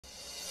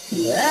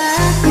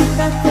Aku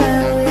tak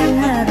tahu yang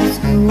harus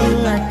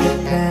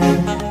kulakukan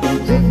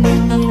untuk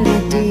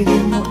memilih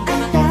dirimu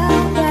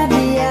atau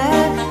dia.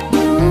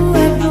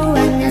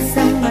 Dua-duanya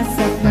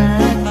sama-sama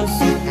aku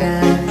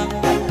suka,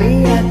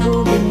 tapi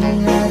aku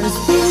bingung harus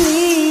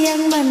pilih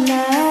yang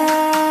mana.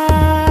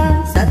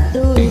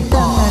 Satu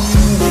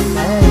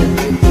tangan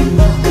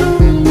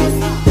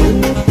berkumis,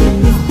 bulu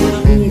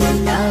tipis-tipis,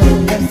 kau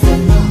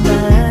tersenyum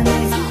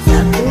manis.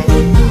 Satu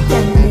pipi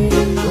cantik,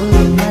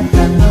 bulu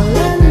mata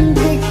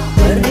melentik,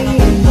 beri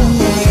yang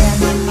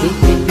penyayang,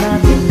 bibit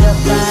mabuk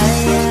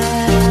kepayang.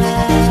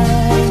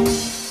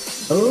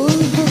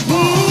 Untuk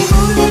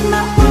dirimu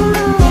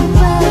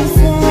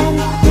 50%,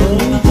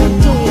 untuk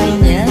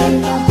dirinya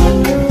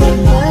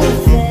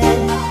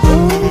 50%,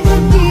 untuk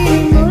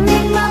dirimu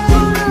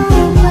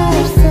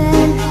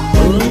 50%,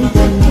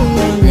 untuk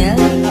dirinya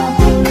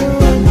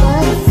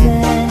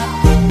 50%.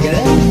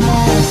 Karena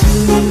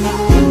aku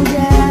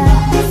udah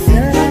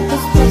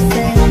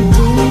 100%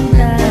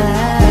 cinta.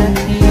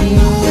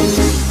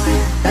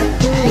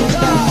 Satu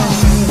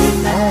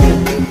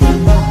tangan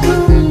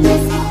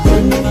berkumis,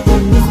 bulu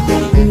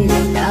tipis-tipis,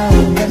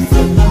 kau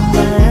tersenyum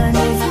manis.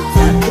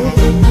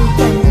 Satu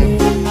pipi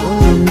cantik,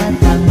 bulu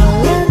mata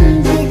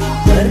melentik,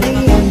 beri yang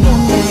penyayang,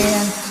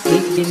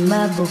 bikin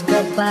mabuk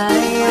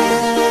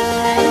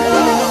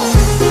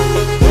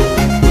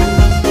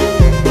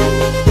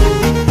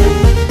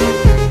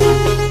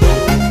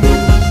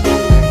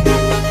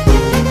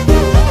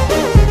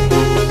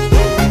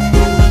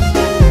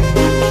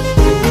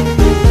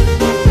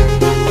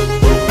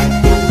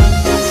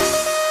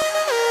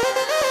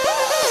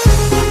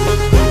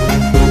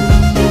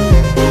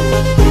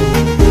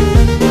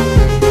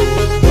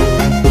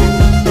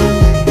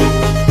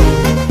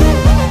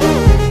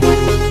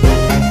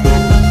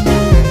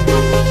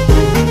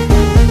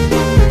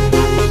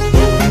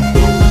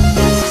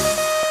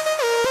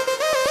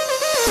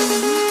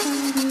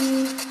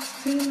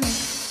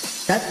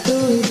Satu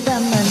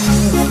hitam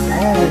manis,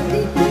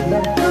 sedikit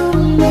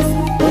berkumis,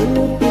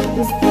 bulu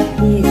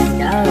tipis-tipis,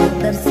 kau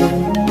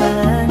tersenyum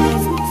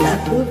manis.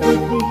 Satu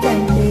pipi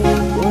cantik,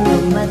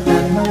 bulu mata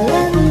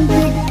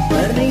melentik,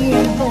 beri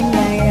yang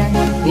penyayang,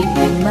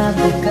 bikin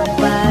mabuk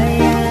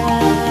kepayang.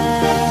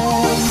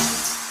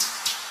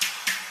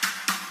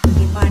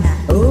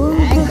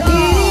 Untuk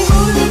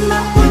dirimu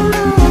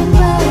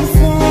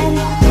 50%,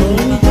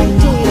 untuk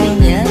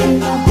dirinya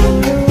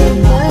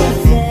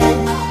 50%,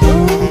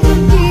 untuk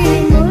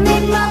dirimu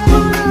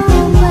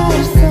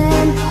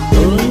 50%,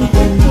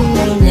 untuk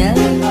dirinya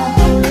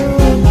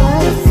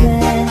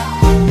 50%.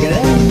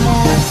 Karena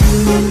aku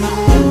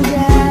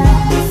udah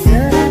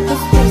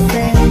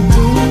 100%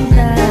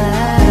 cinta.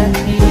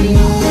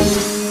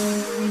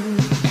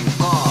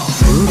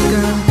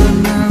 Bukan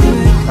pernah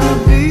make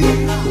up-i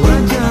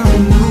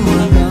wajahmu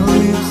atau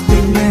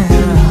lipstik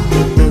merah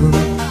itu.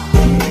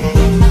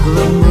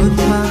 Lembut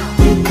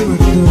hati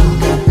tutur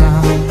kata,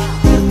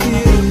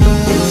 tertiba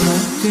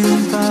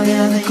cinta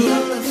yang ku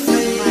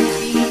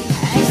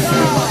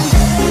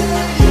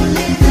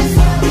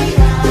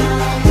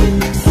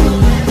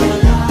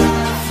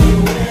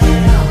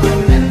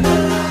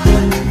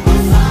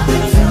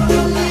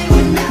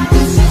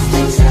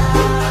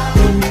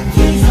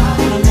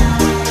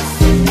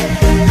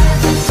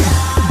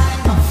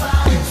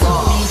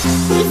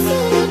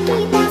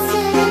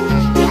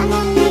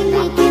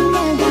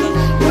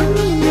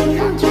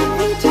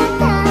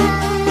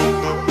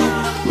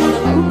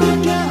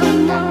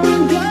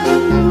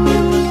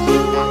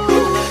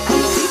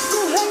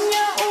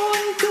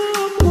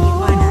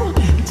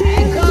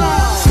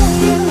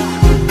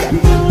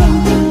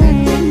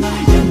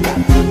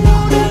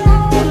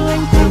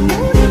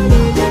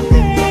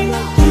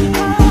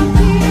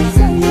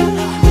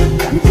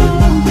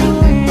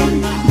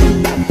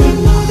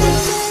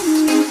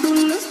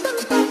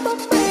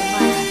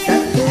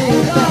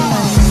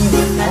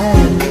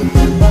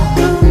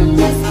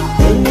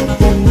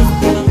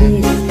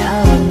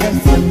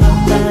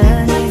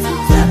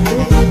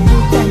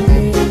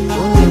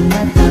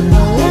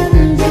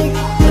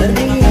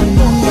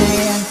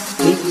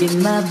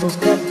mabuk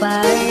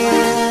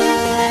kepayang.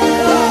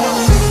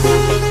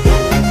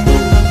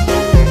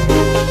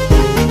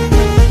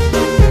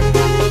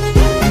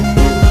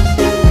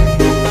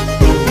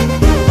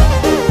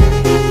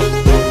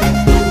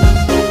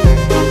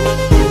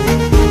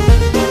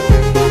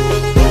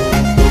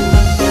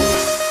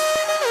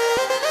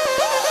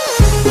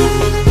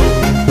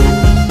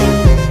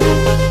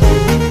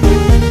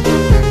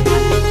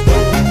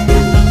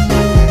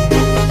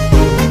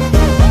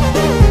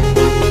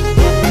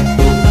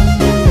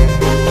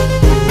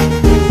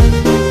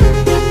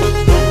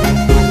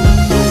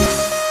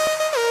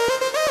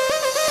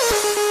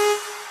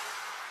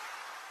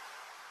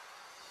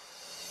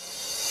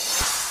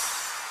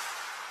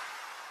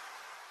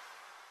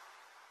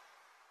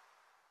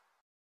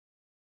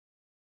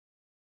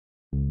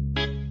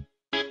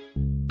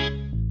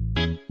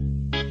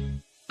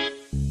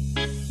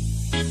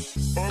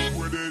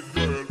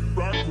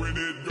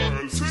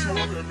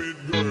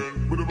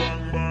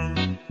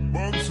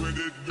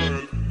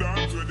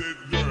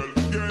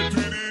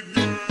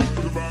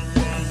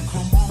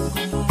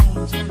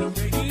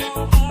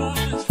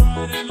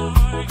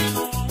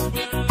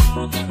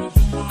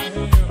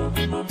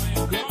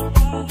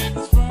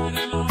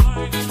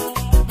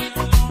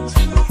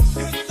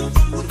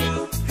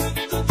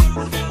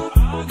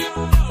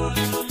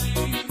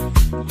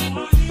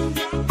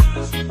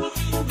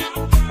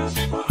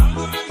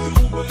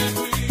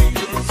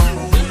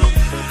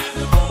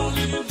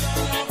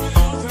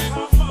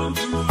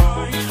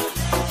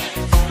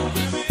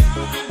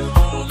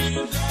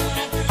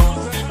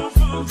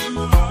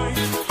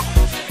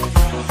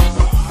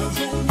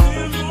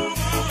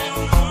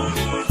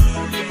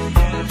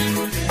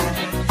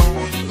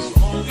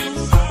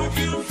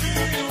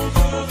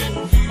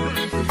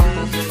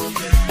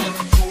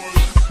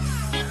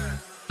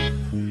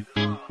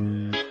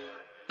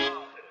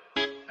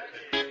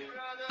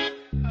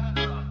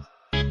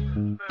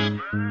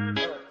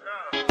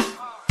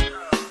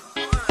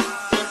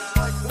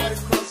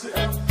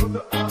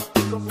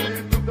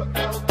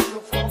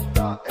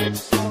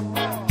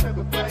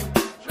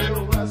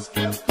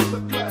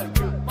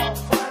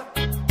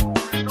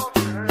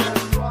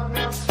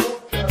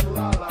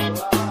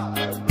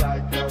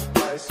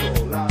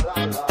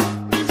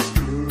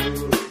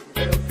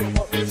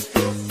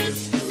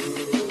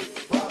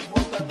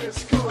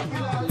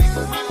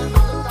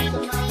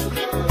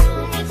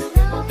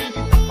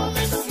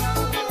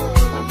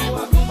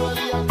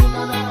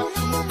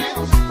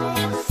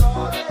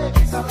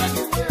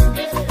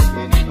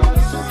 Ini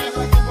baru sore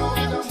lagi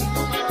bawa jamu,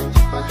 jangan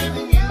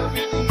lupa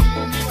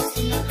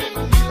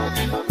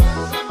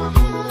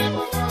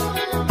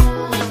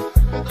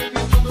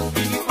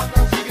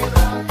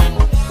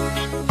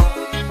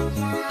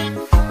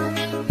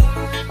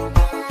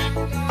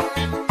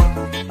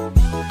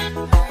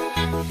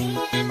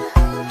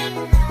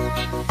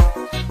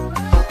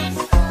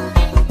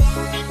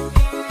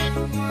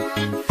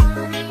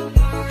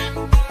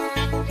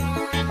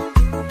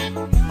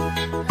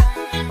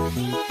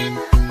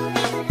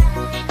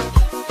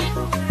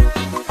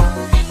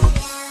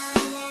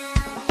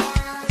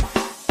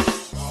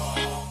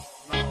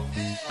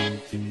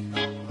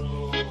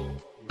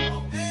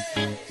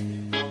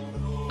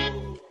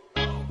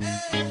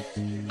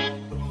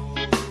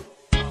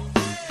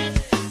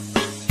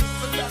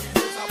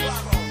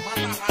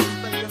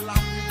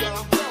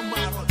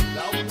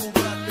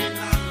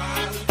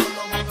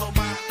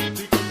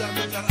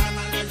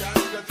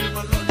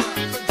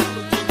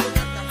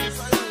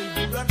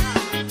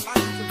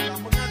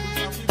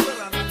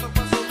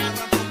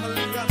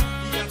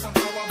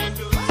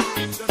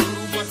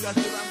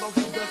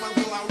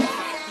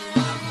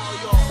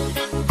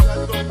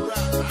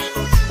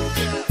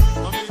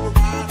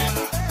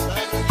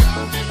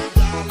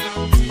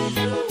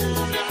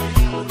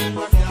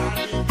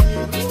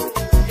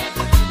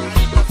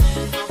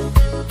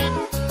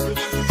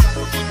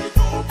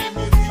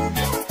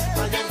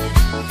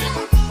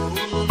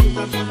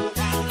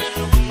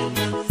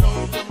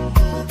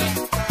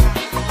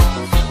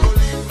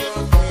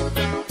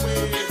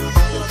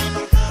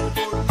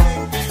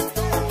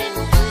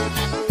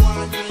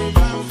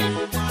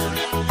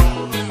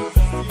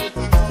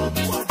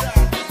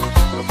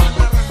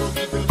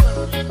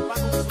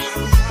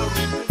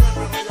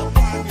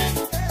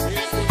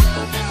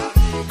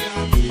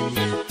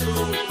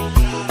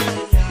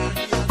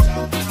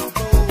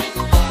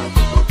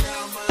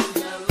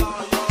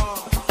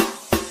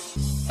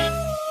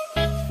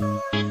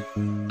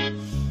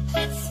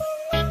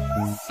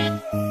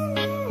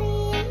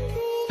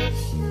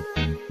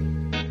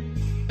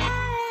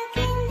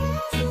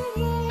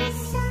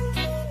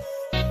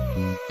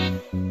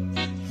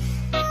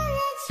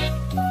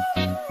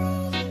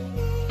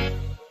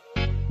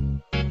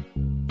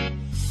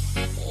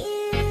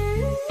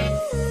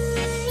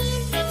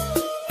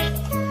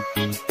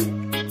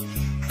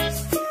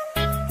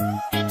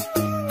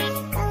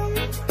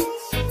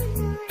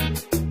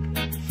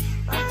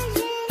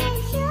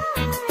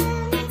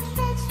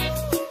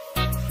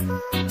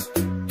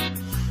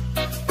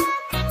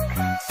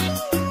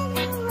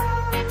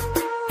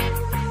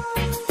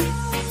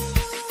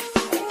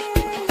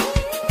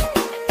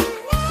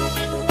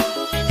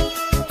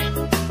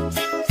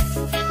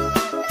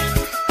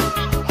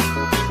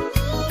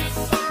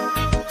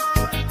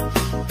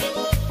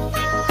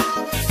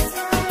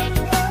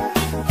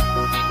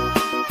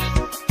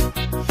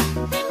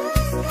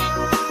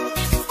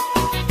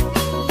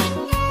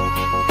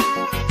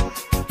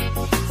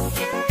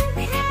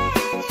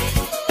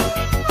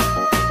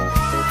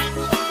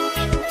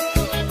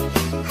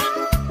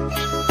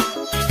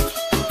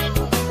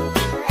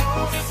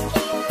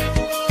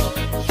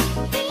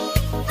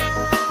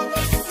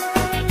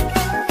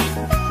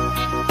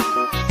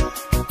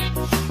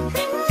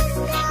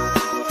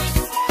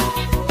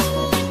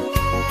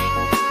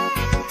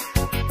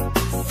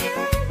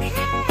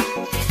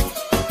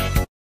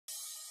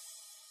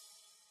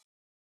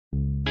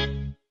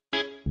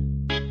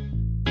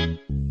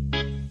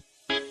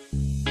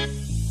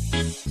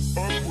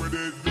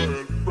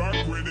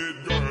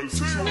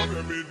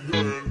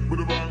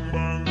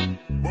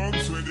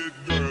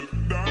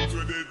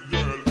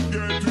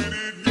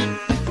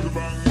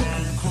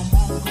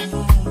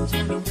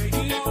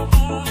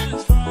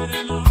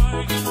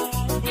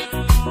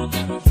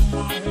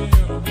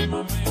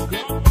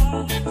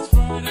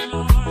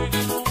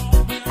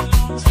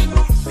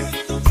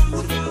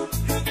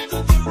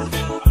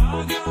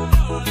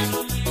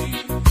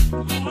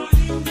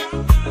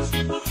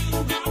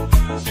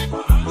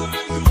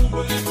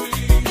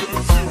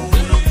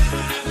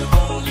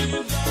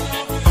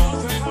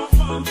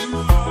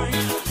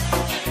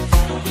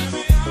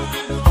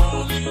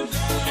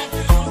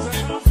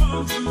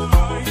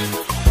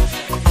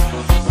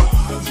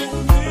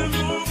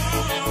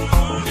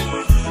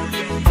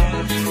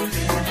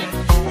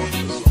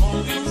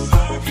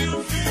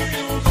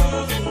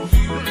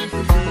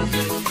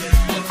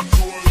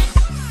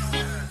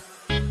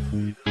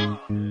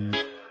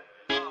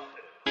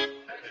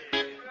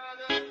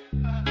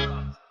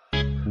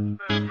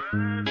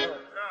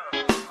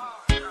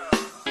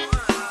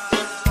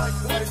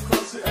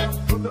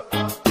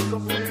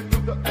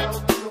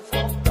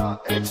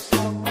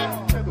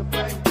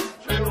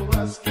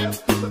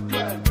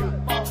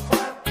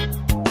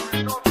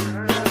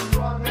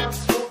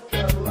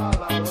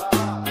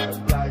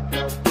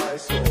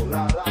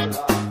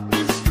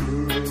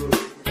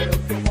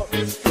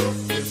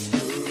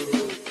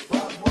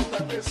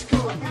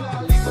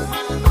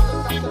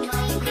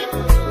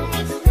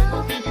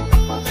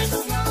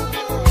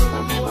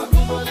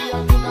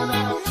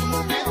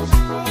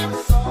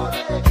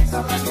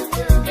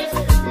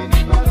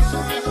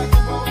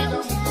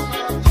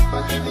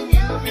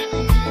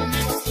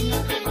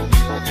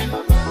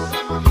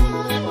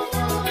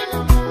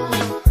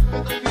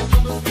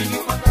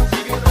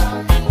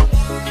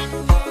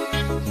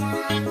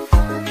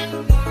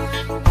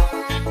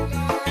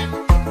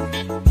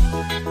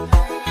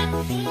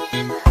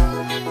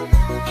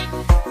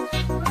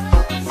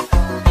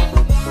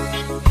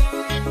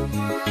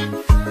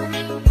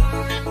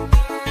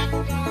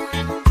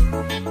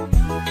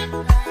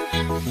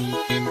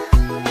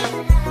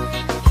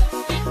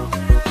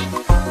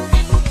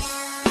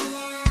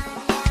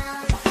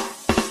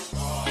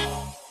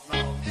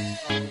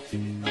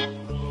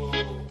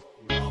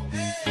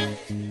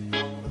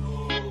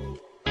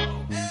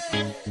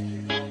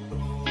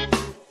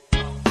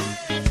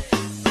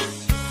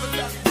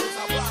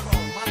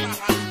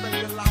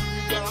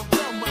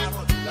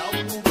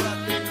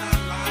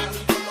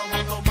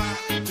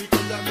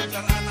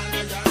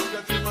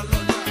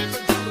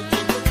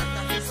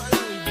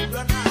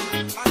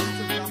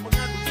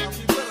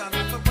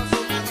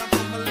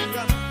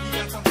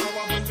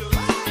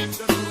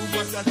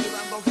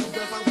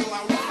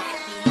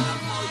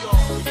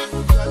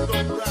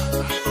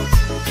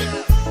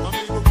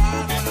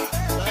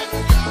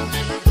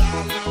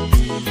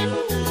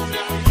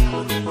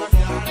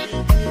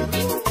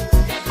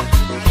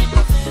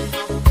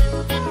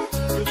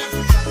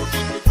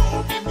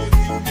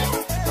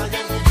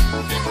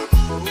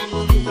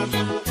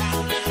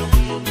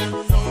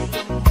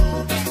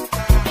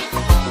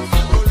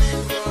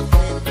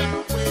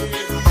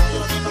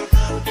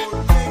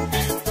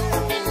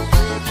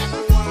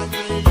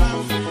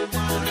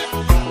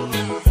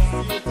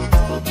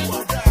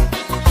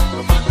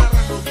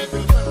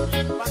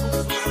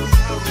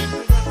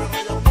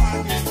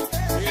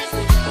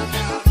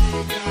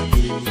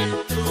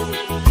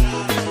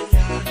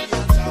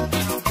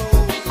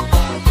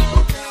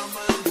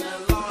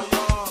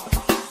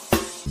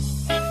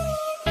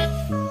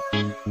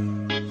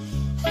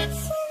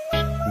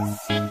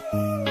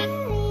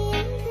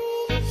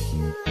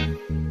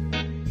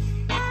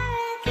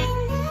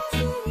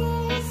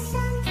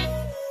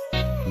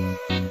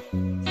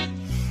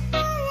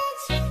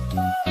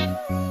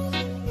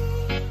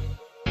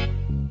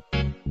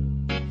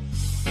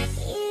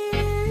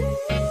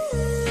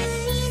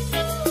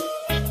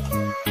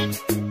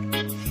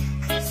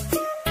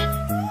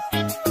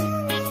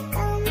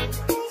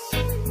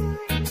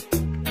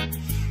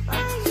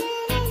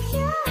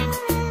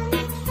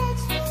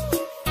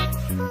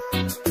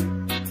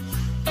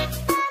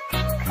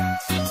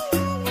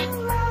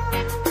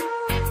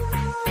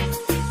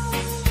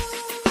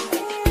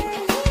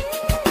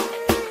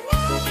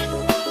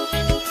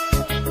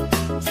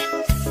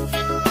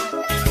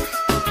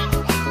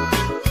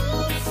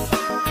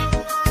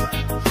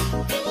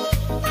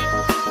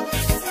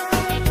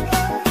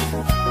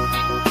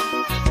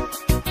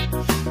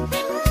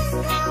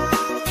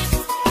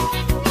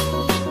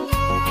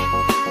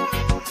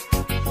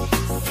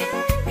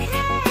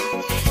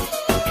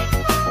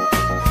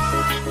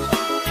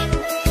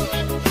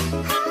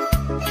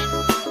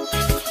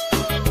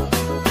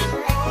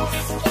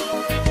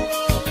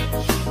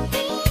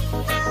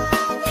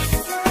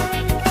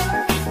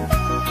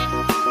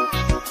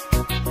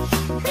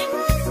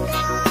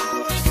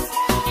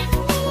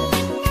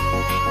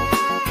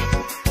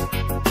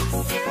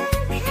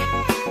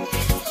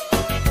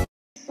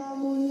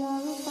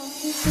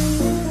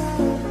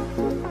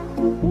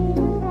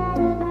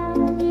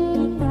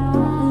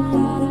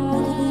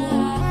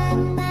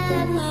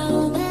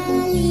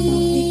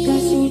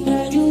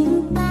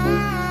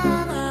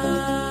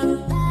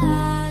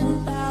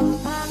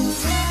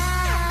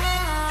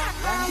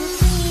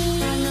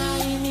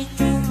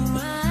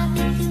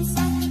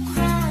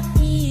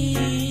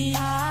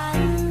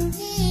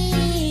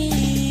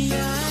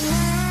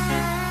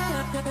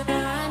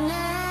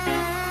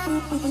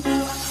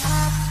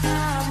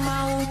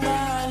mau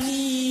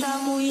balik,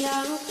 kamu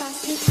yang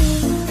pasti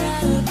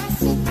tinggal,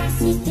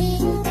 pasti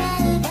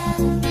tinggal dan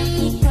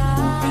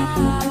nikah.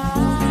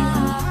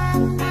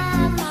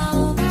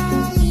 Mau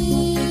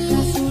balik,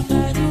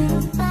 sudah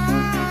jumpa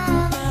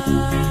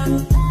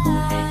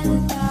mantan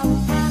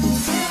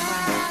terpaksa.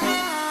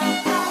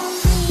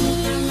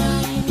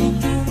 Ini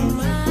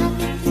cuma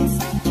bikin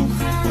sakit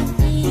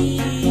hati.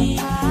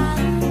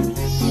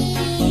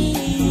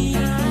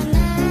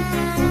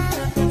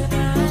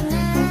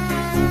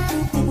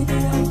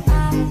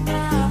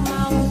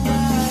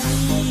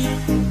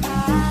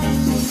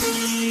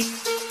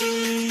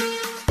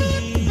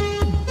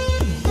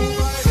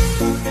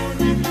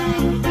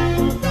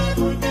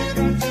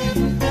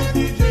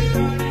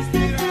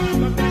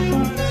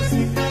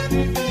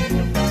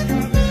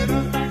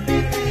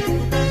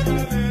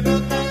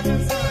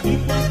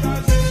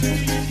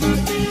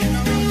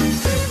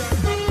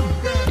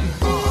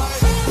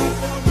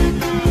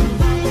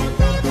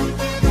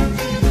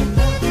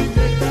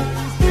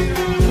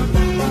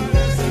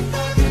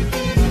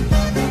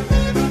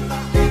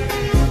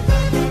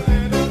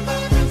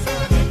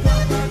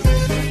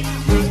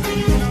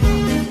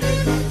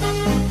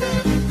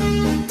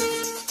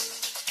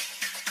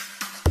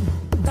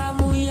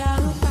 Kamu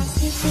yang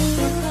pasti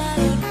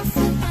tinggal,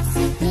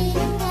 pasti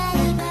tinggal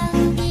dan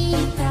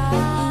nikah.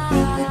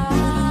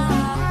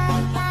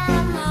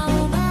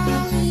 Mau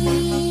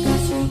balik,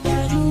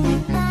 sudah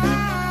jumpa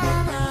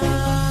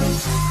mantan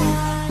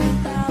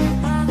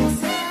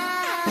terpaksa.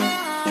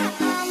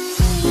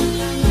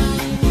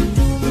 Ini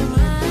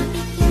cuma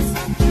bikin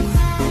sakit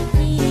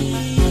hati.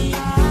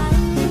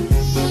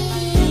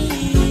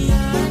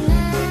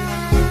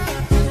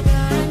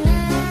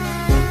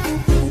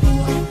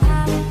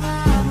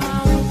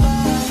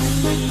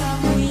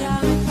 Kamu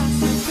yang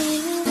pasti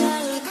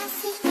tinggal,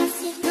 pasti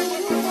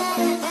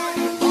tinggal dan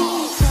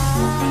nikah.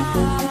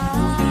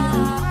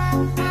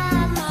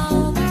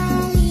 Mau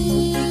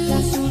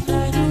balik,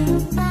 sudah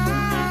jumpa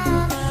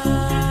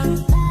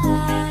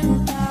mantan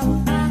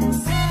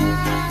terpaksa.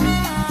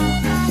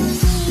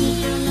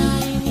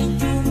 Ini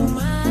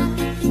cuma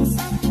bikin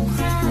sakit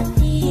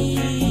hati.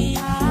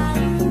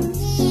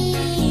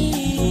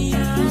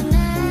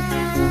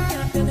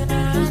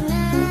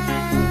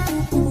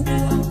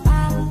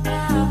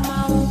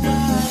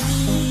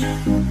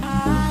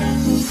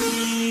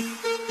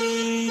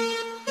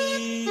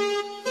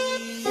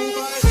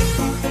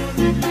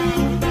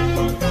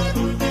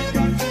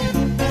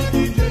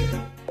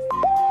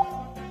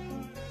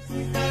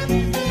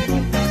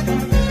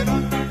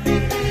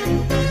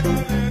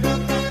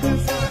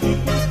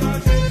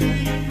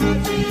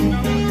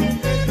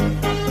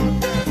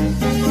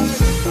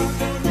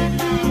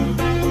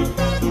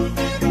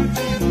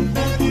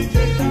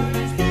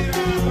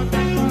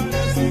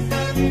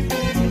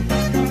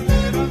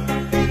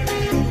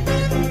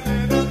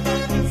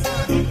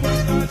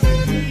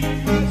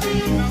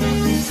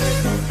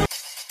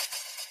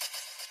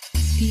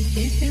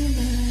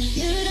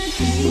 Should I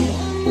take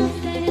on my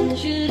face?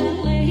 Should I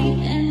wait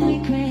and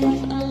regret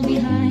all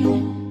behind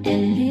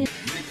and live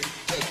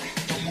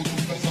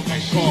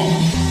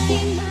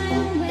in my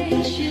own way?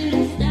 Should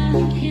I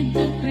stop, hit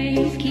the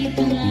brakes, keep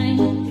the line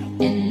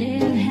and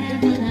live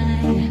half a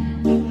life?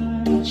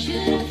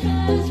 Should I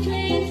fast,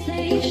 play it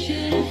safe?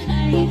 Should I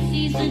fight,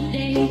 seize the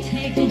day,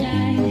 take a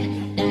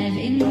dive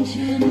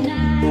into the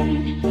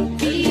night?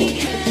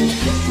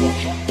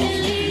 Because I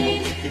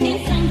believe in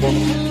something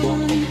more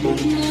than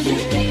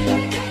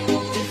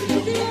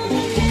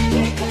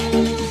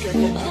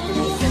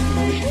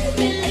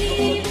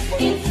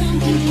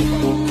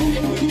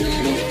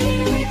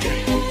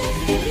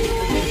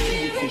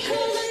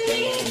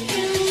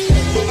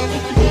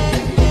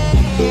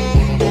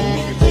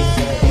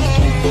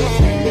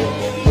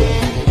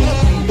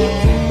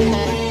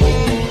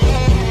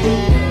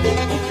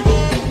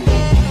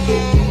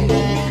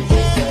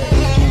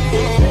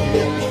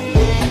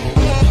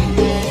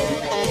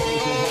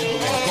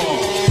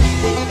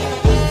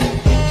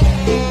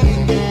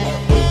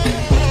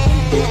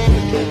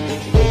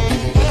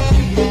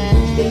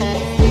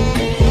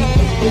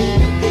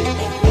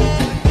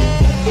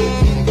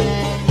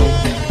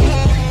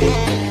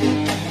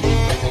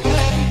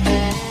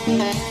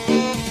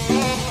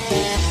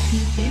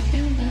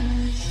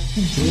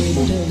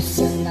Hidup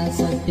senang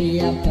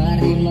setiap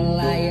hari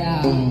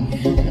melayang,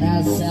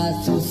 rasa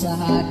susah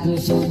aku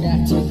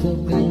sudah cukup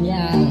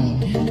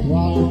kenyang.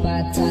 Wong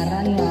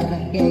pacaran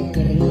warke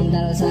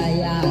gerundal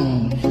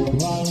sayang,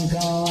 wong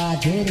goa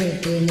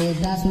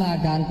rutinitas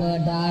makan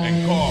pedang.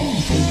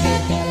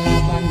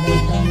 Kegelapan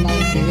berteman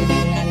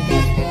dengan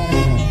gasper,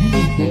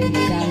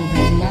 bukan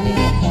teman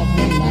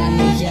ataupun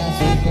manusia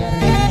super.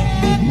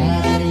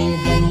 Mari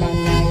teman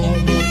ayo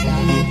kita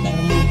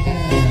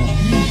muter-muter,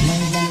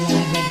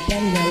 mengenal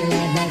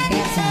ketenggelam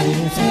bagai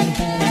saling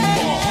senter.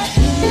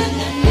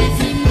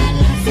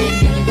 Malah si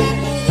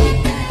Terbaru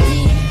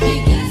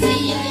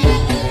dikasih ya.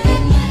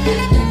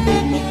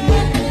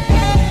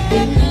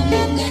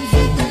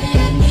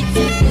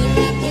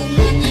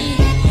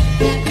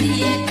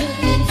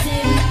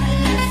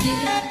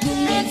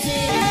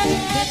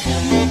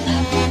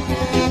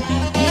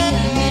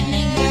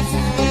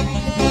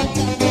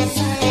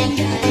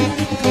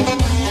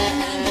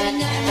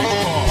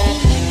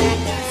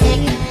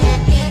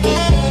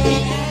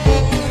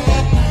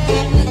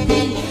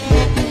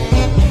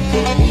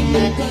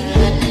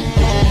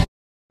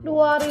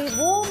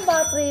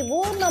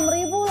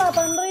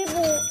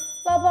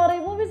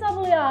 30.000 bisa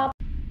beli apa?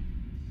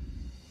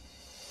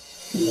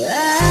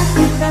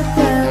 Aku tak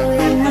tahu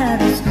yang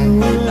harus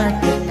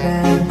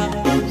kulakukan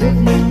untuk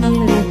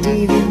memilih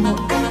dirimu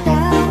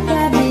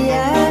atau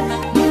dia.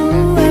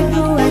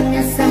 Dua-duanya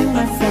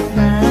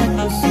sama-sama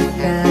aku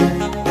suka,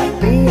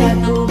 tapi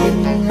aku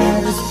bingung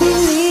harus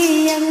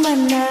pilih yang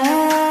mana.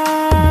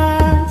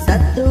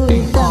 Satu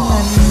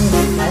hitam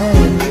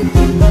manis,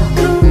 lebih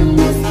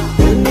berkumis,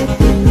 kulit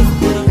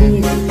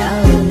tipis-tipis,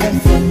 daun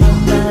tersenyum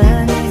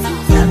manis.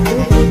 Satu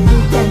pipi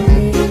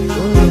cantik,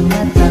 bulu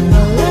mata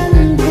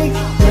melentik,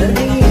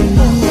 beri yang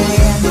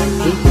penyayang,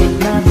 bibit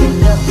mabuk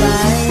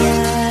kepayang.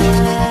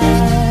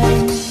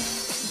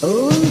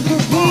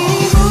 Untuk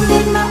dirimu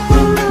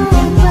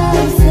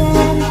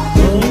 50%,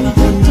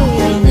 untuk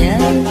dirinya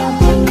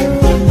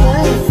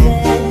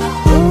 50%,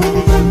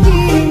 untuk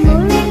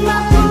dirimu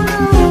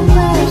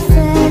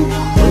 50%,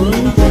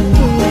 untuk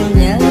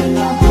dirinya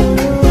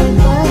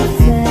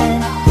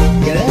 50%.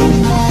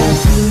 Karena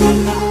aku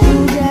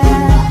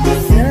udah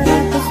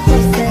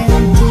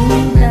 100%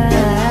 cinta.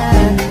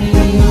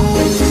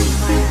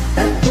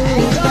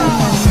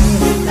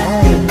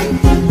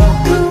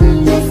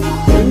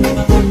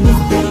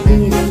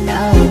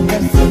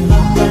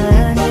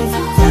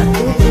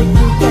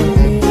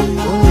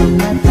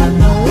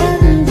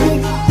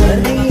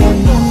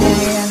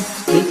 Satu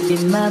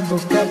hitam manis,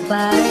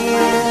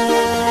 lebih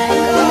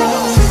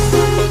berkumis,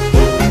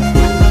 kulit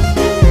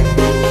tipis-tipis, daun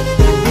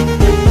tersenyum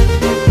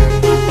manis.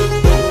 Satu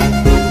pipi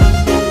cantik,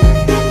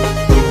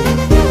 bulu mata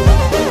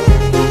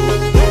melentik,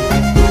 beri yang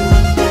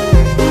penyayang,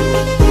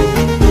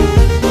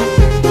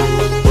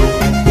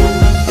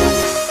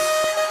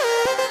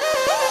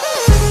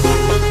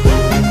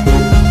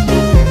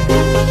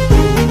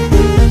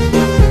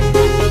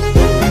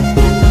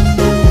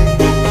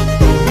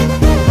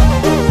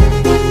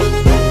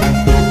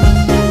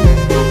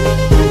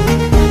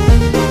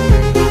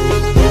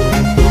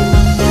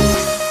 bikin mabuk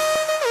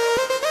kepayang.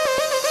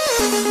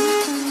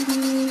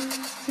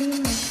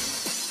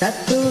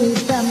 Satu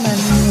hitam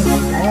manis,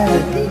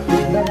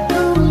 sedikit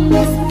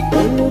berkumis,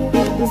 kulit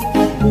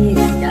tipis-tipis,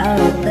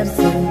 daun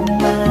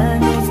tersenyum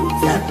manis.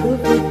 Satu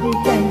pipi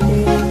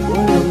cantik,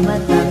 bulu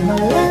mata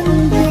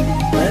melentik,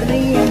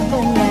 beri yang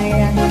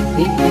penyayang,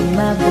 bikin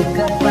mabuk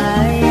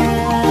kepayang.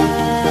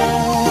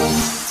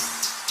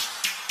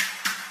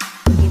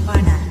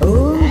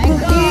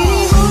 Untuk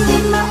dirimu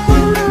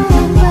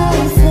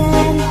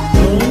 50%,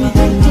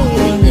 untuk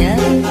dirinya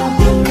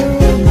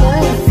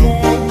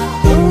 50%,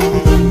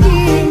 untuk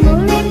dirimu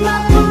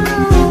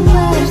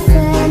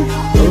 50%,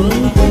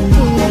 untuk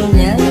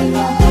dirinya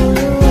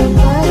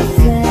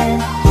 50%.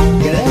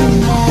 Karena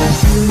aku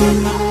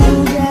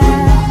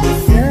udah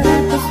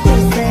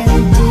 100%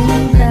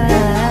 cinta.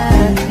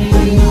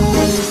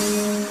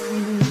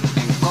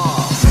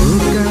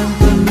 Bukan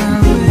pernah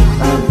make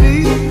tapi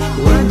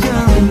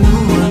wajahmu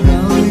ada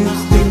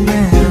lipstick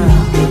merah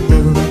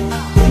itu.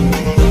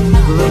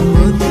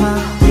 Lembut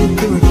hati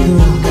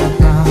tutur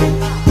kata,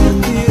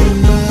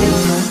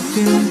 Terbaru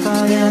cinta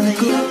yang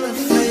ku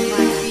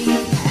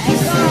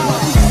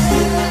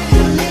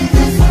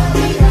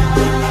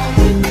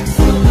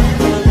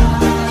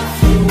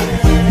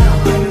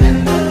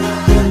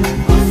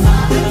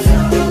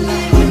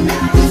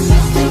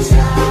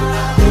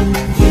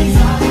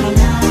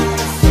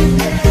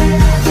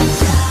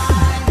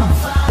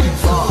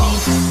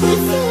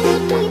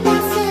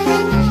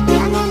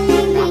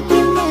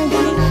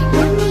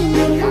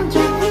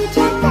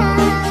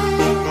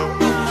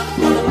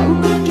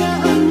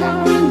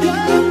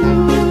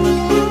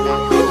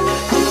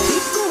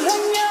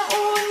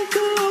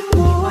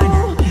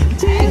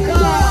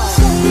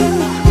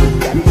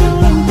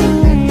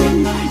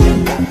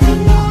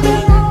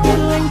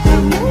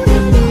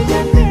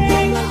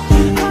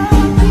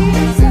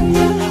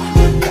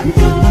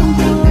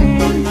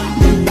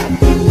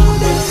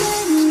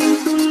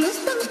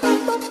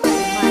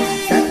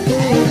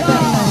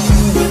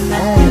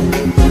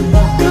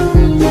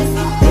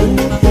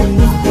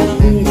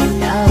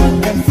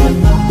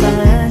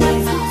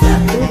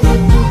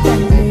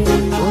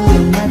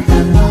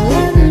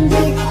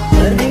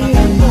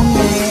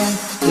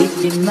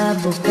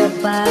mabuk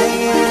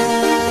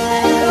kepayang.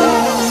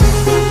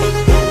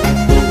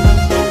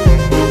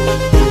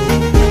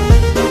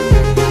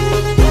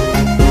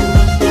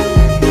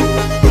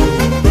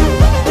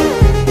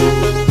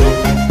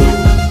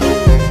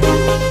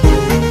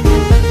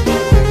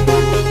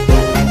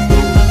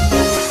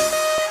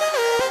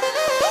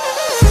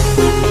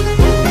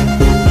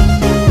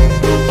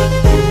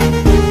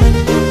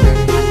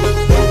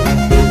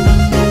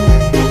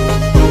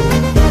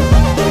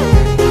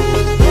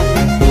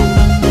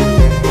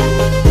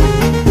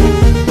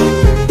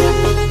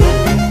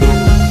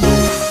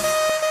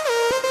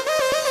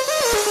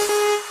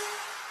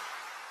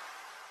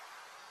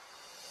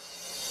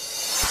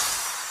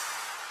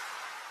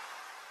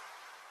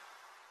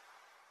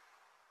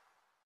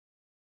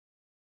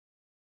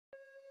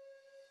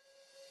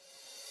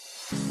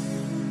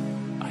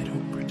 I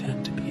don't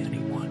pretend to be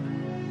anyone.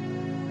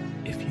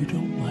 If you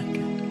don't like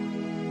it,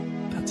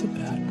 that's a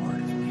bad part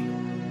of me.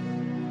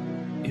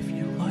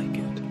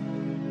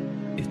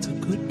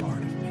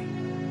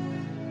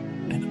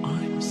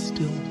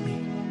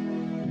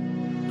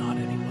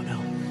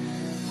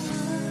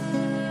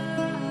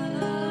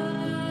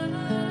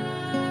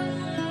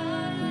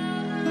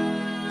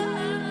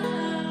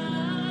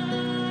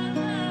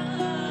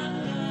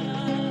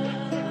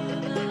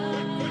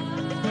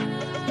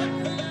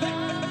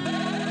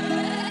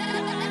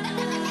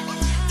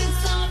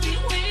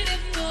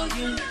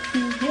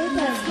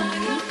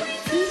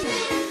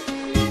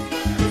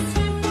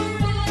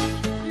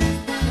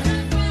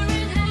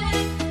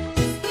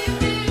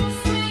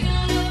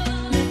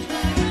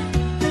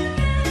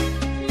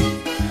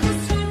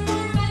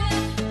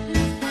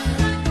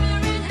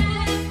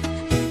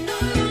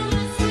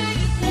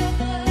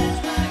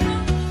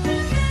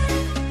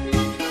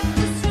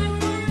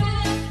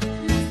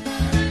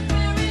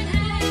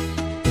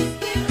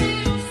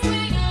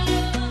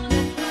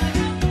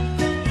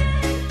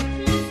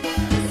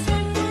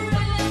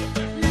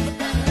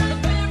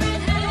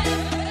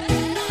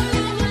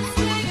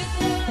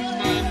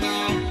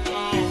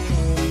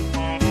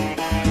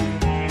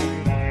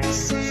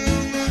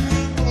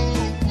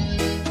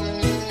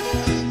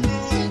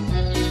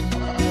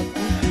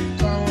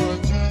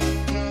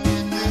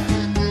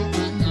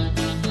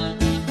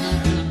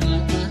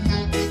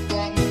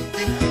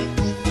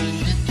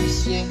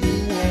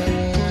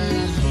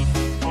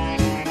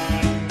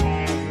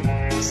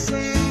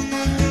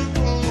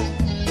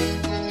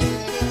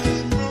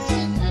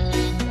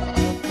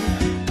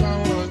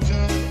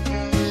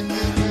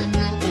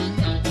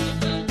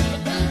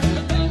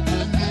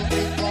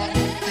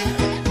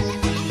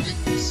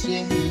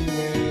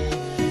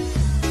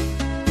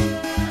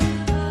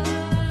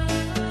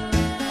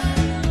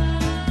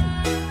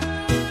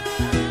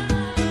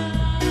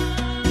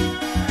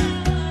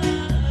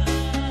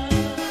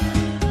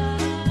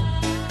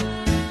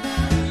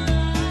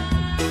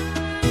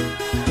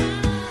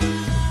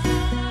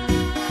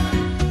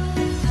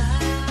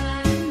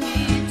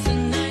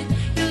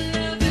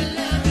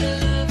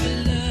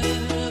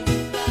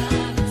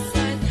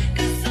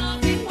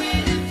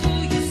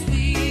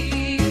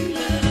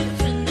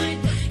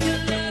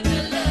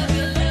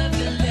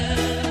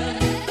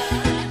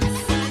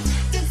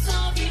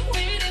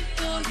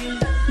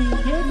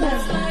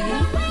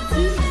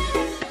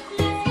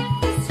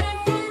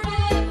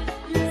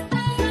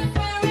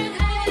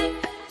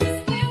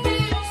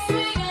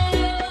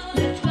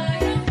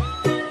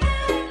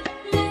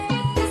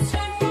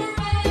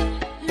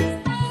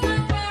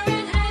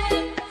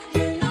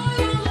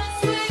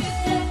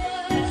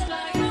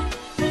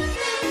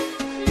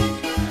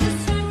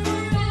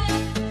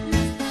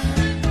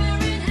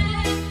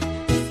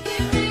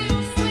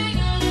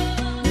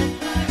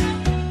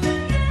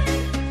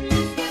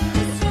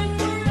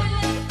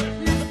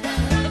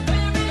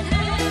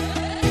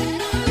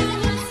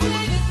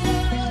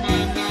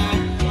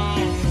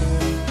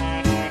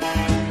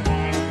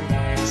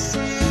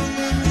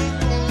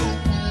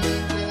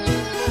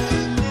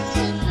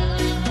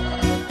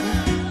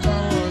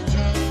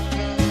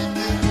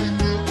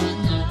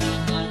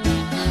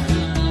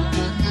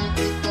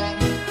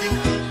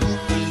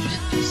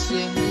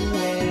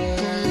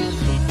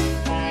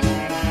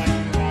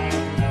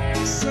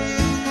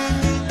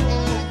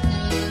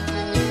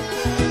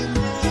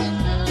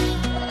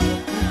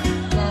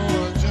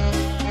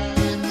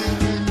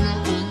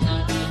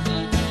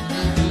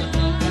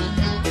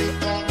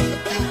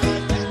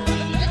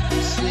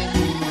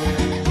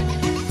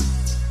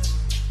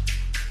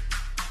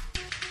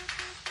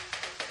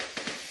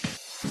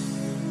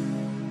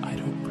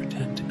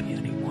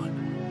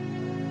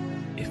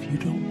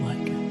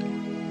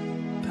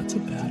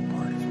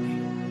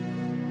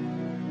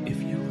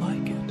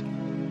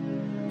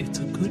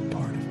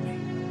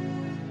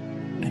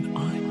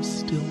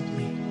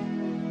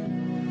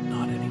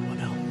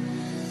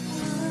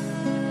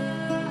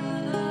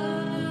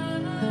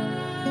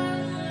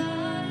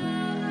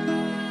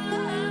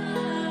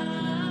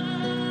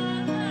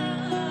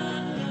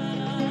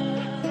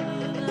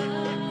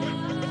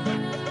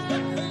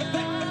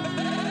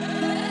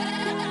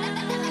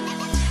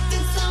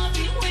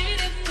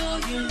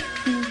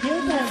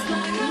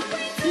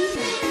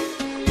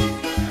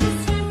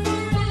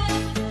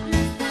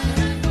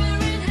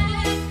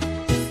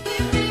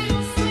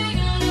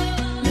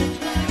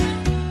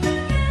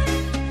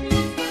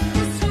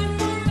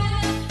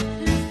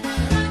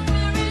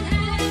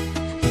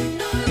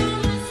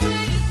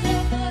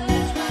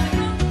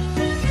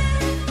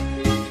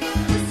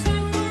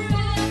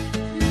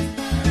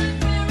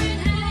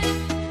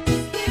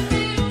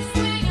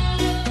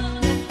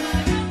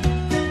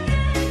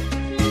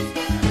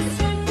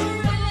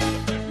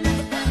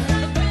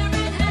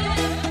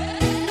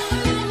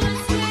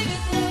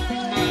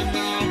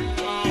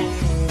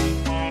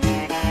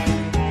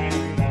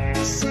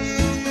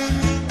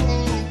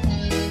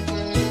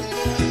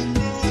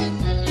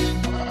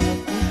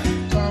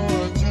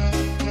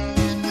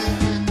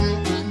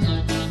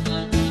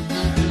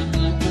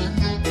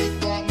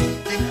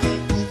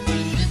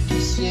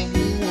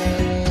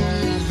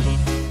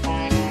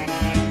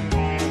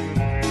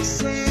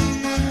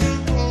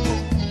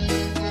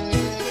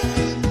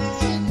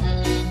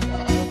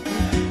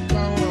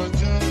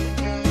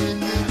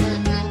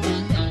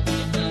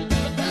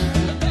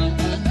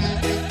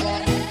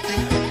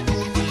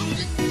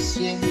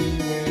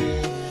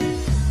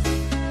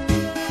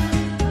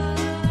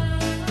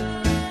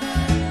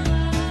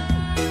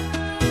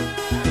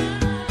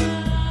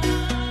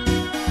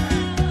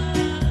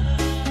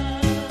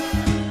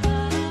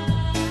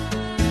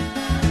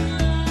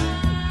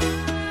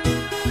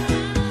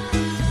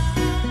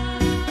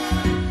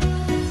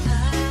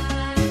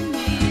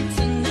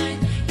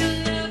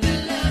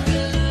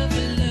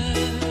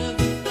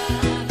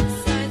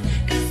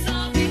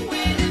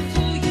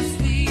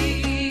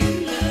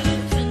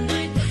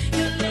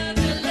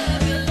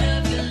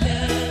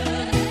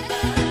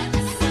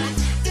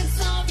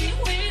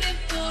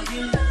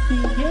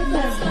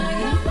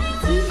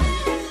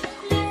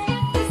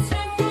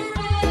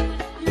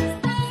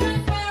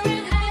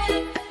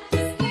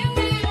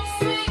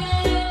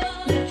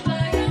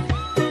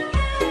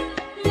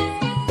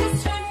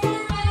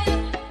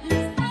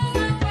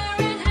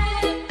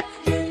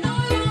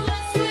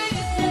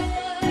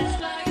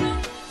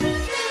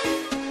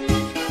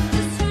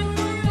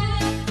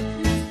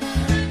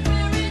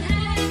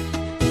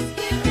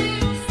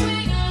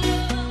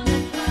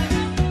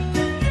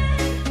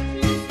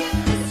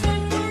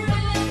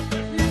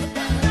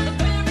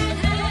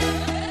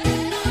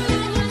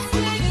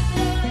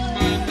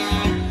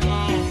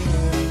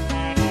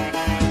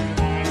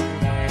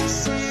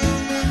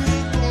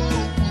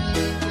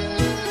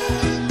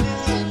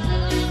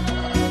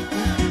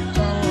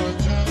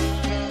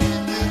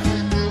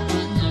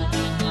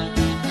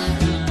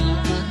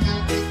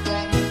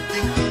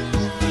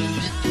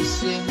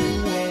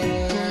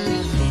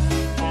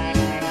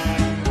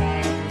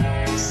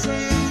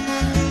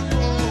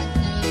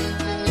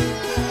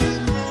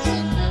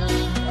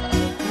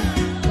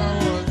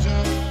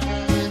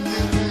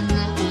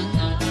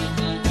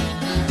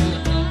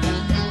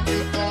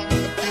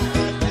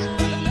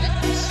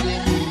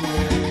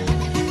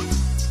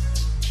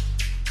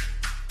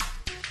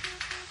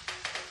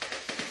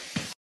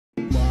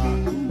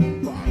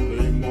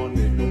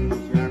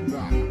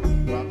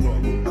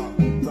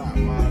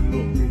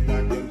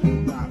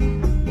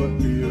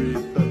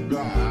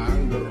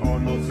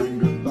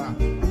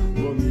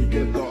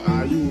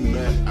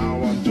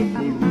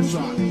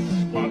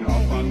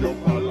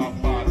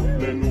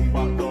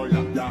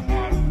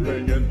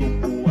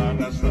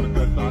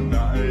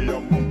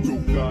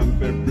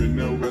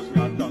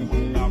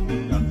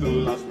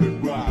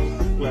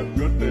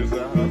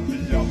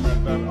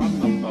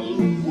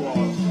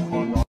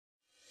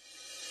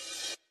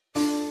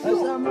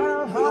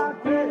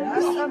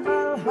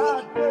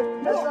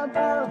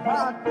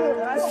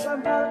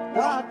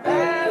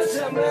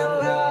 SML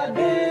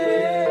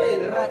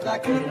hadir,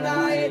 rata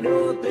kena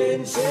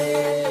hidutin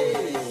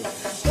sih.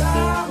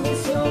 Kami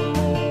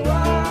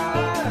semua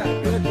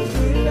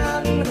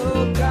keturunan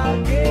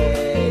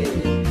Hokage.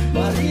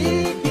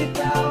 Mari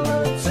kita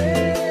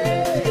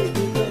lonceng,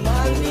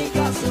 temani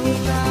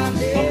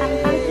Kasunade.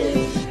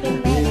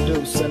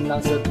 Hidup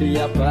senang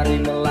setiap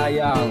hari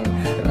melayang,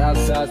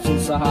 rasa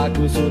susah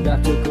aku sudah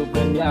cukup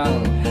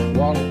kenyang.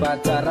 Wong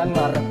pacaran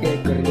marke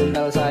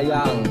gerundal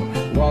sayang,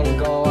 wong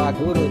kau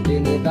aku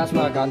rutinitas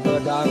makan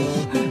pedang.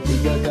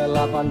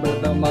 38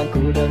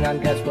 bertemanku dengan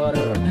Casper,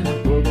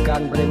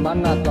 bukan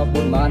preman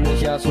ataupun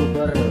manusia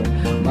super.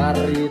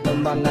 Mari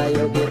teman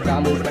ayo kita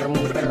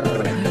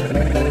muter-muter,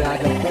 tengah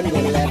depan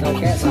gile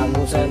tokek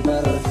sangu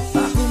center.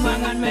 Aku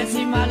mangan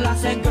Messi malah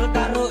segel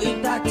karo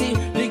Itachi,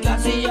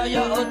 dikasih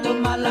yoyo auto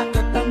malah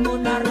ketemu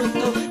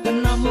Naruto.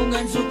 Kena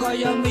mungen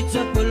sukaya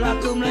mijet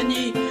belaku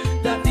melenyi,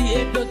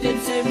 dadi edotin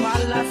se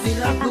malah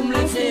siraku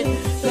mlese.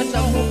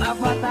 Ketemu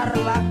avatar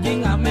lagi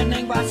ngamen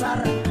neng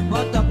pasar,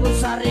 motoku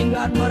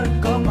saringan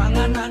mergo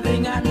pangan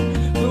angkringan.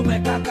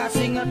 Bumeka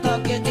kasih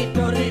ngetoke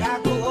tidori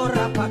aku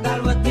ora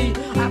bakal wedi,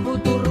 aku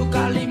turu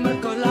kali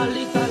mergo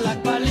lali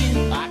talat bali.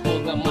 Aku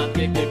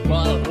ngemake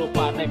kebol,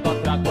 rupane kok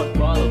Dragon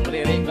Ball.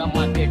 Melirik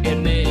ngemake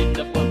kene,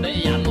 jebote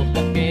yang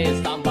uteke.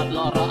 Sambat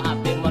loro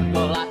ati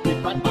mergo lagi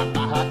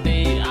patah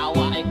hati.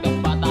 Awake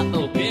kebata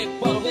tuh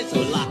kebol wis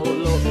ulah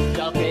hulu.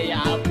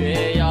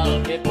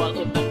 Yol kebol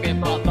uteke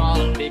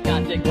protol.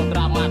 Dikasih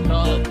kutra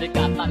madol,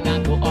 dikatan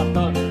ngaku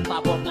odol.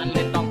 Sabonan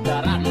litong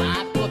daran,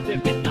 aku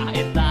dipitah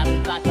edan.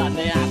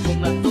 Sajane aku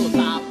metu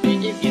tapi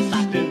iki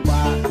takdir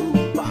baku.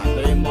 Pak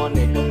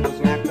demone kembus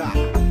ngakak,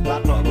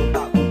 latok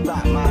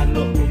butak-butak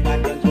manuk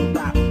pancen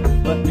sutak.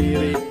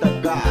 Berdiri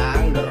tegak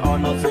angger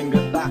ono sing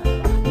getak,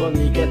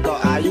 wengi ketok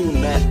ayu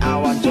nek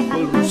awan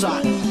jebul rusak.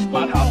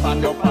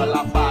 Balapan yo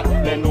balapan,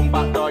 nek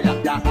numpak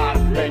doyak-yakan.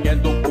 Pengen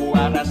tuku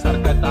RS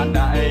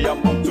ketandake yo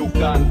mung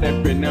jugan.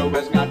 TB-ne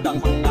wis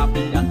ngadang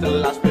pengapian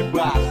jelas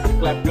bebas.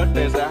 Klep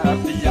gede seher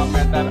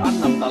diameter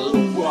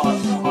 6 bos.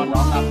 Ono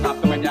ngap-ngap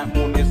kemenyak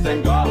muni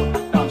senggol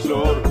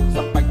dangsur,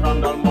 spek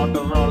rondol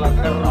motor roller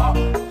kerok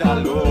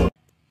dalur.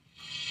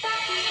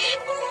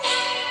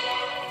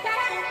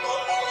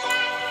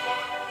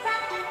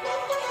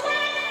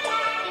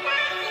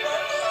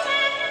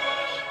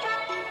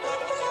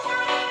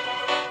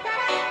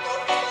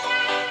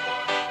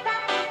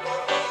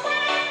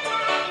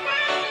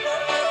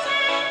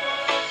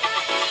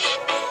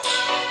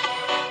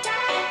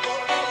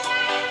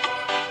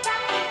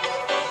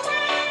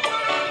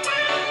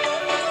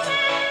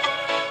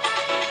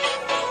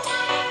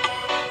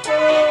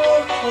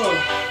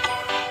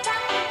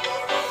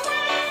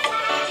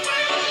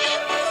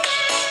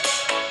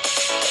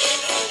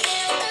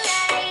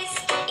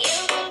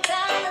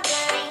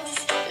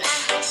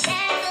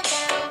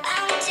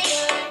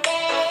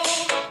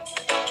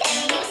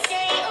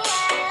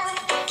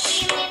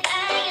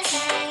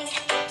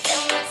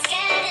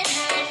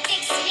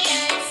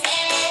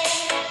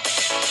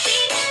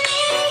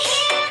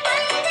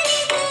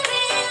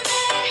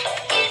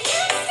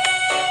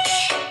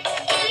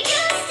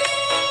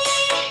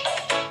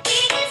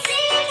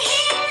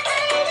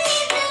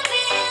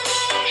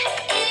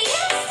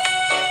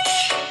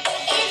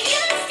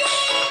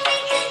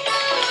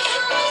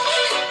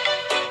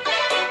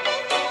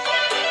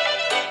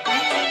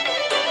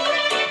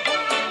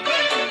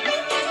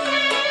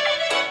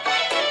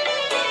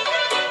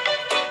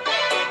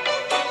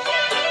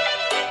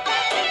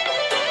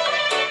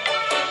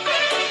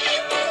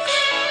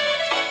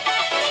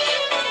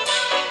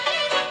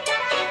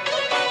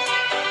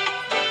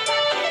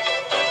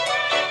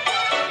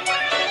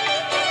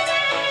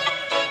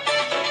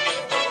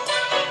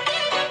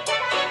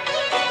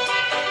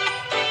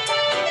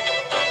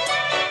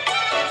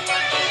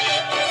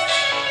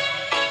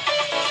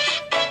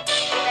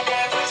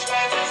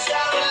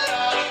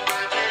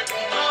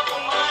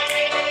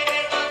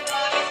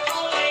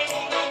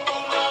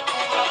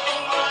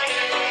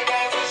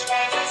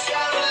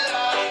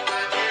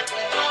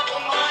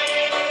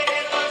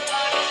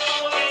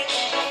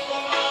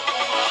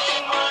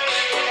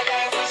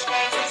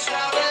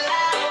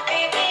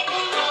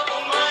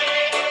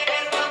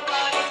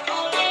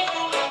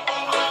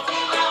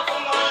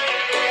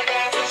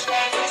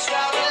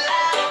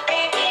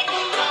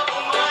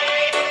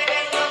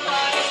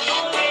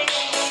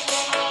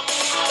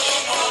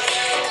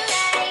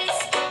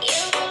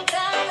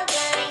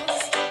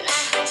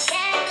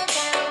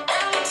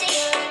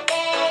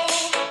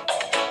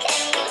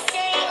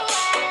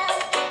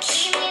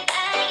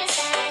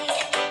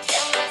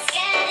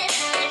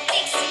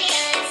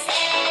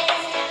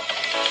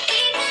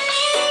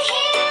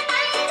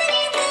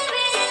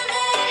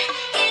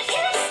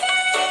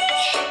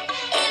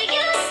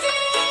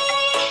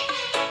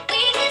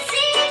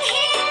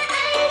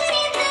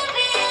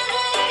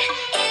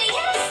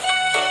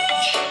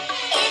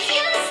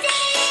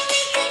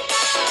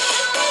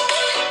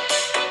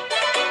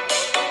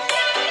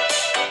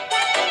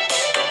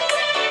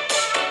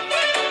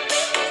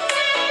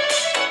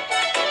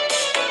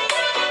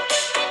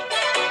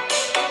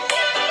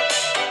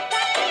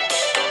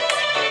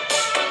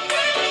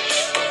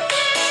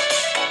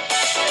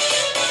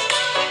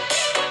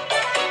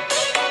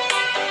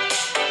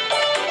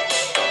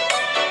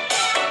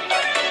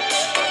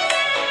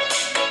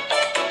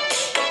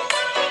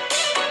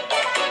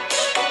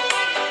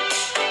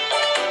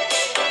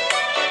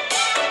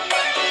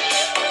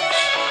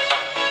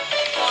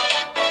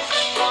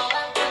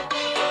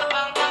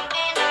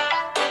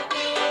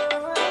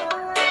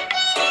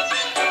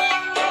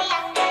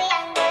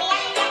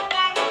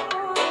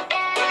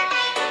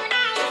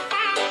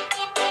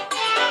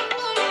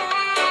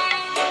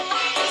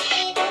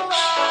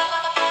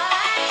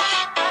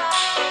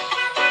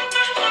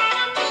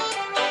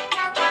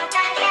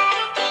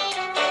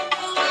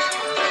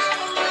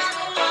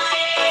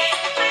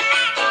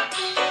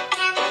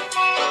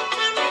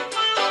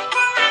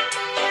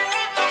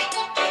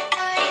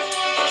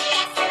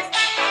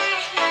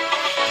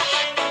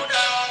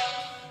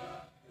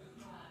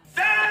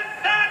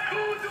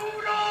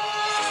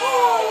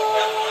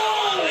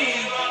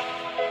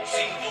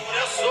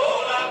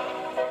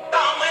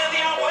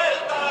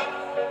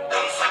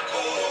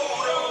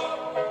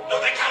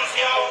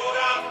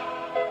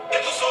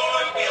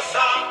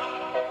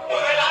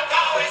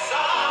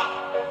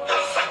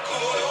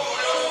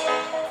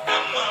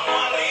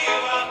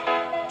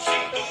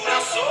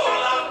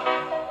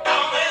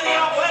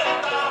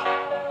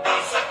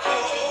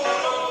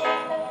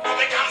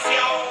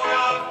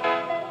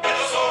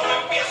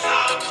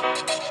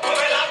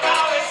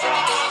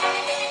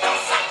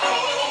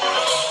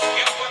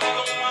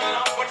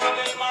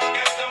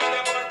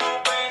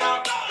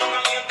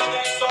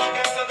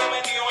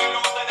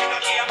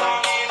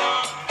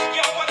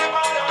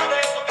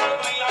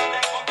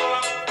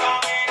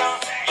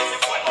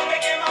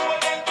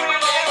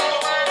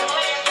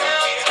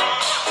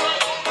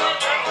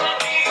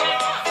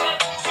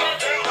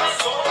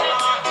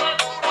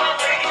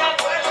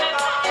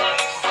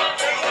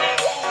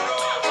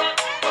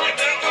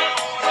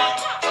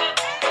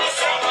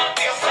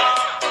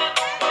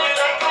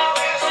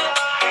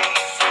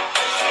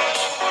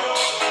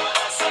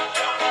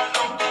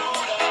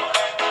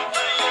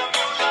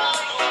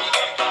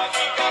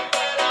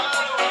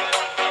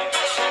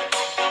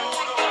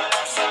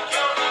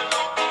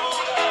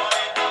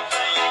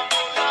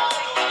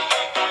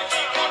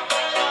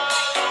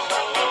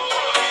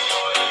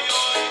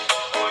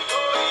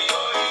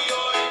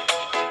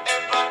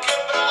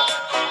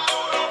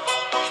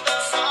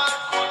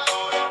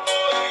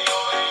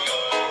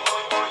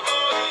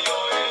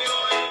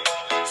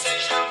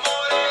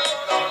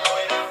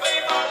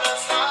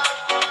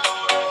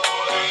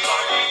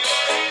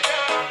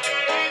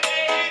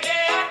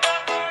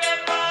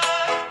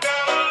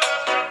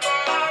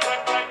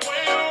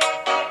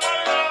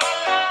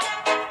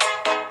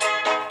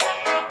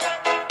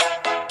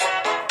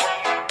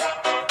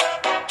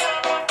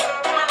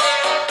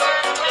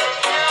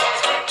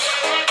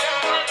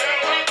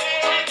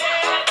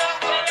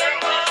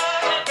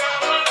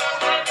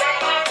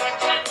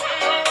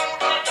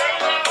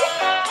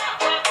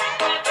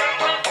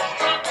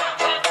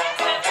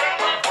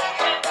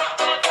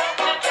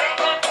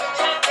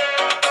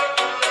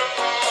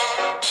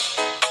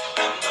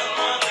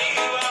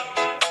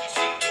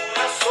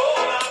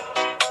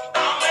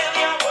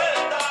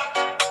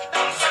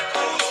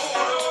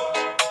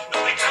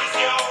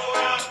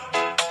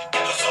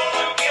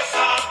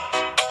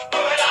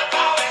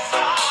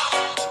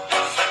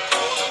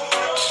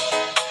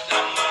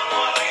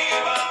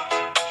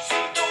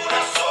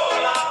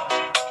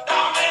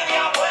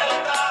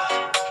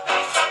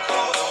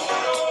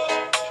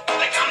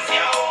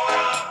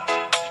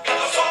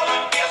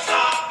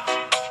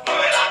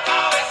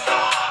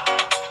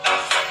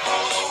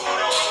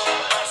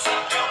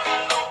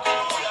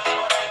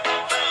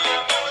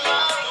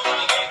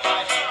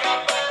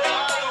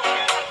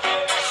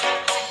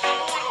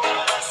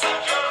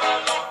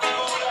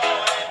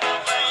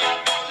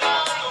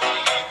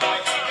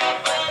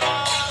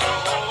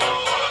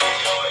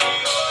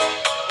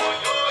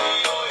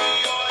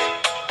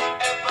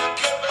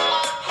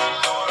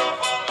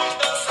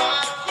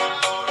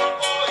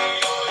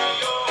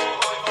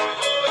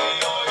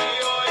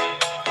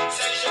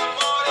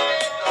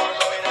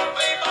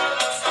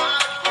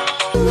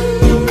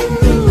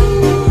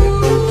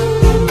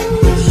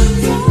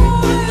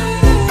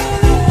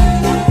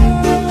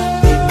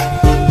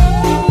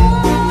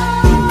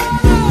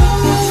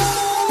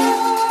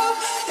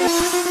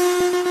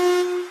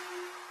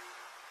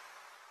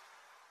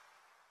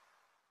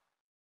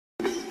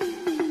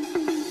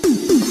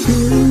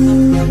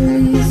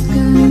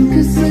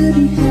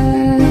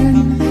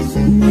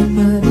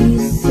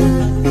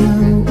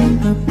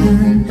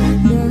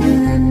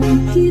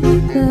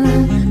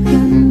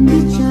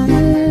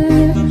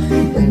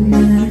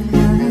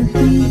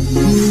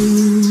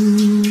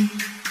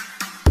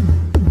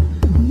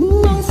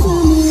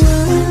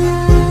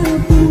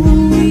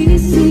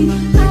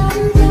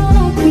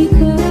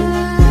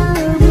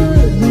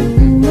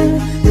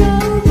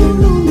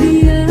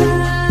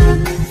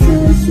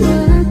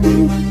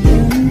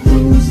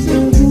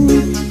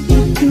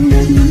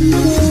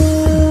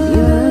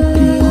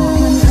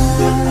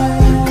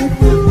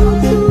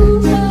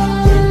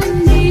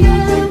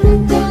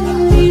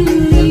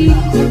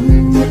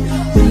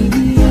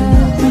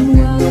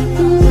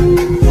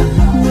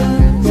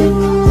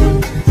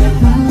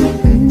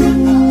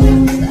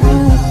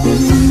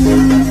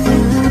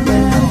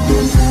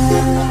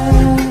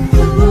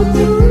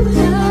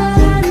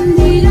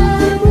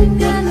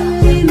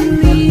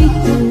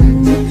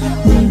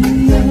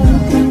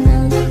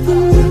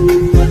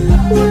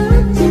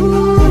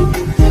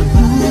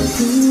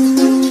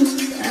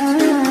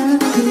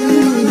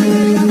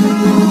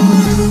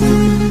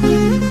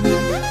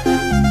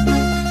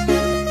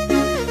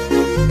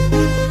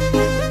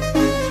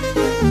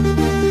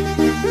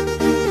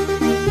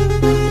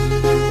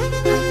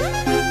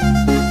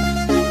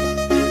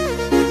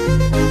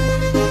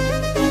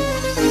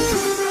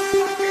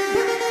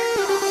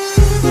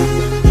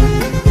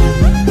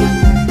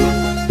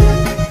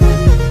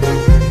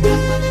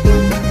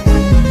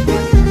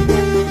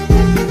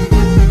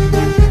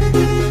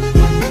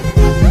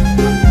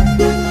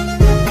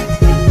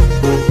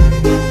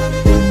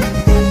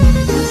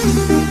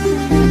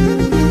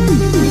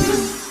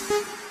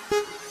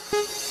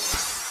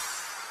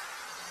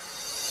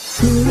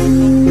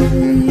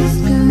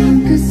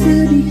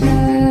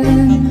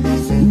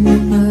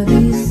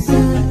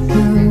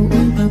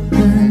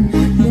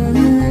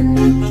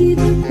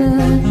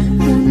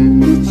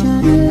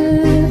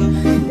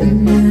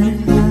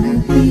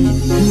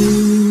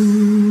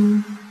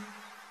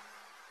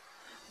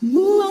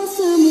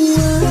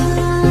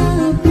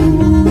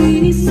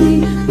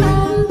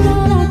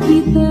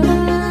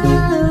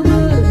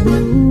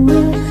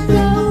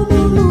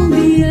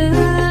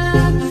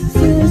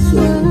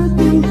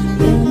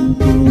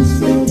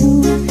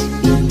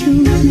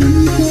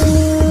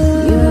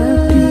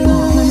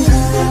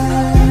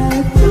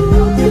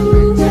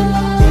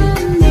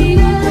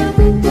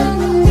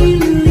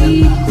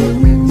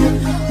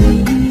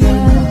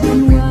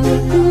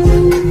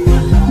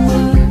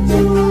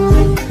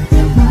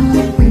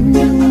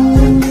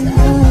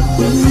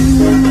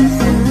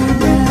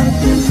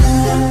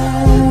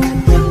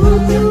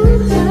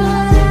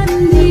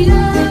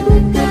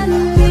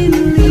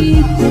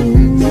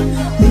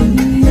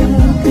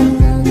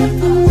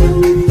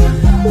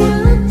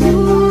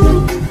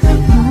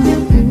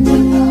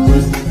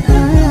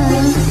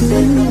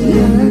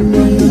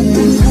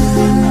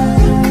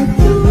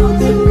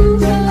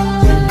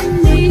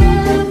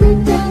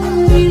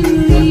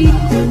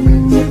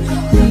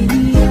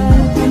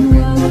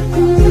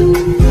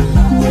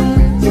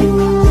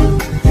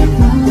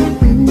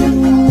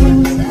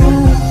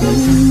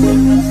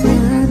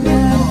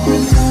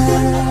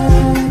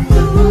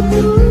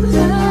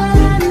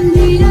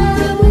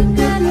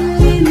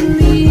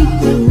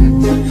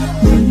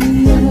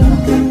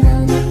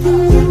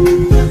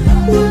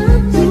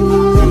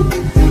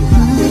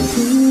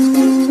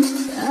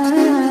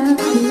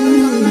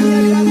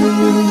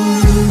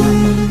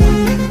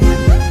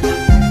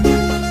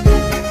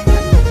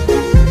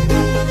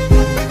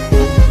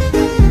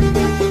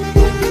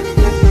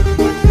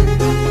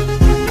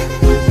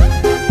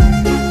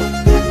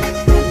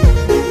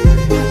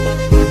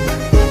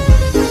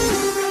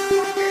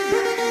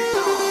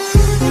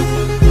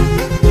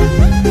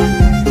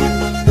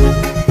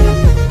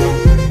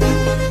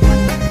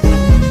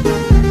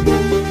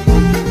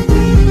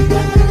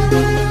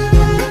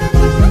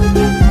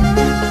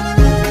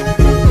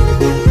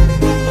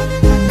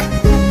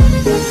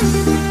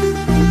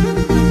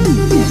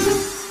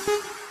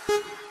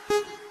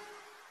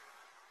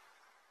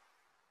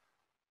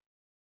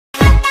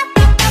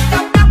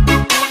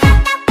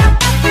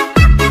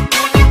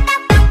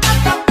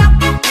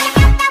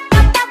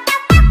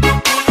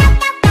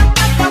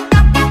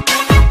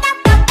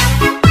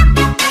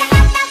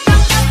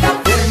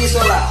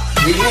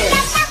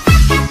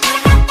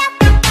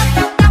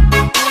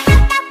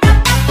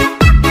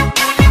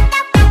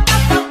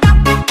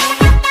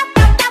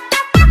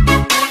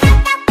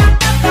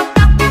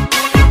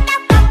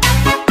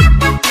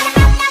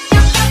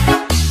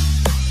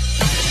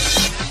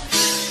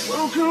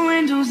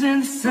 windows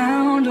and the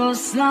sound of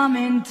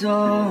slamming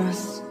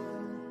doors.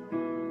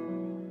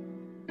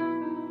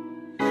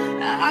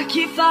 I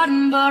keep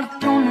fighting but I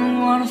don't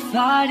know what I'm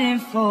fighting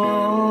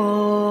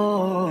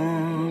for.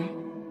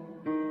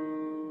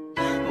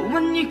 But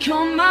when you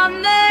call my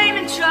name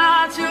and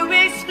try to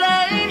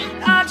explain,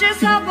 I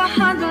just hide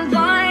behind the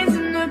line